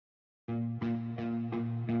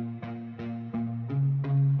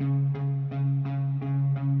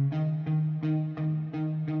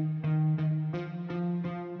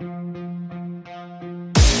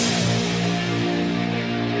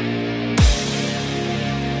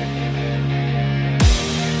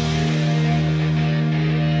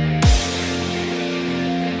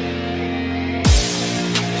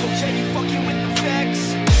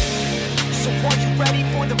Ready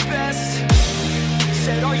for the best?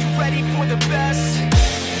 Said, are you ready for the best?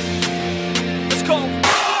 Let's go.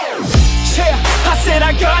 Yeah, I said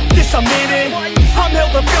I got this, I'm in it. I'm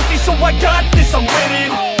hella filthy, so I got this, I'm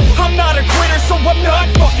winning. I'm not a quitter, so I'm not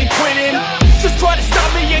fucking quitting. Just try to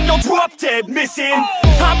stop me and you'll drop dead missing.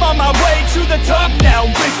 I'm on my way to the top now,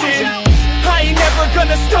 listen. I ain't never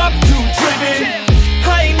gonna stop, too driven.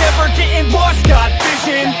 I ain't never getting lost, got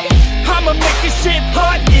vision. I'ma make this shit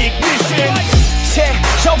hot, ignition. Yeah,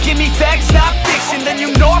 yo, give me facts, not fiction. Then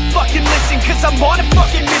you know I fucking listen, cause I'm on a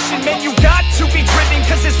fucking mission. Man, you got to be driven,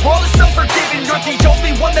 cause this world is unforgiving. You're the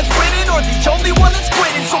only one that's winning, or the only one that's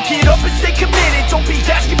quitting. So get up and stay committed, don't be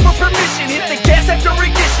asking for permission. Hit the gas after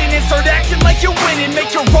ignition and start acting like you're winning.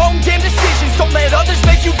 Make your own damn decisions, don't let others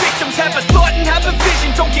make you victims. Have a thought and have a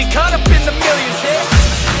vision, don't get caught up in the millions.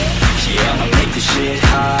 Yeah, I'ma make this shit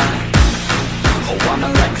hot. Oh,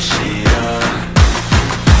 I'ma light the shit up.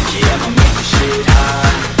 Yeah, I'ma make this shit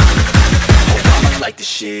hot. Oh, I'ma light the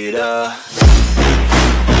shit up.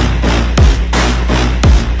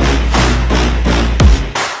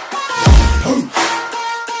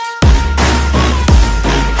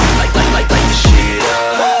 Light the shit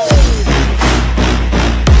up.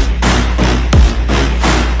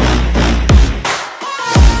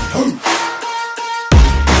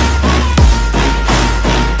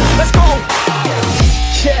 Let's go.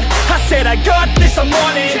 Yeah, I said I got this, I'm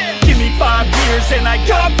on it. Give me 5 years and I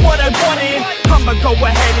got what I wanted. I'ma go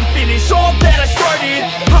ahead and finish all that I started.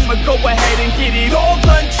 I'ma go ahead and get it all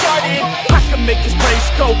uncharted. I can make this place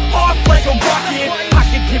go off like a rocket. I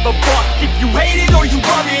can give a fuck if you hate it or you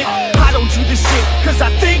love it. I don't do this shit cause I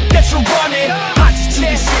think that you're on it. I just do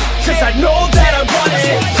this shit cause I know that I want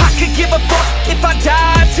it. I could give a fuck if I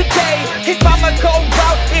die today. If I'ma go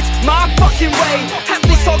out, it's my fucking way. At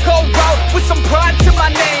least I'll go out with some pride to my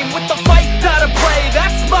name. With the fight, not a play,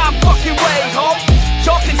 that's my fucking way, ho.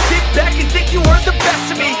 Y'all can sit back and think you heard the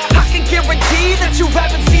best of me. I can guarantee that you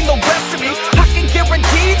haven't seen the rest of me. I can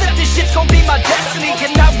guarantee that this shit's gonna be my destiny.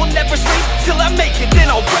 And I will never sleep till I make it, then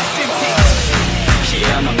I'll rest in peace.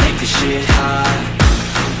 Yeah, I'ma make this shit hot.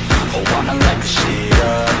 Oh, I'ma light the shit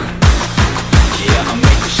up. Yeah, I'ma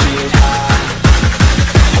make this shit hot.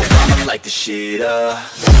 Oh, I'ma light the shit up.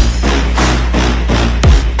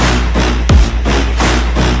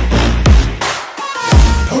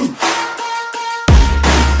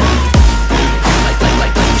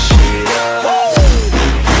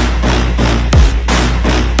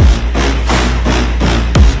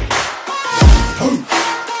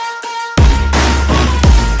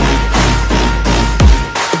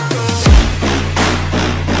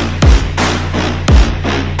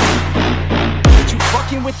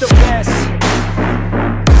 With the best,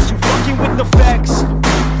 you fucking with the facts.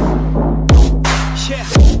 Yeah,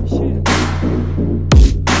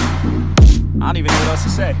 I don't even know what else to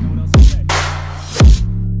say.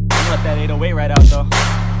 Let that 808 right out though.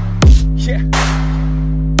 Yeah.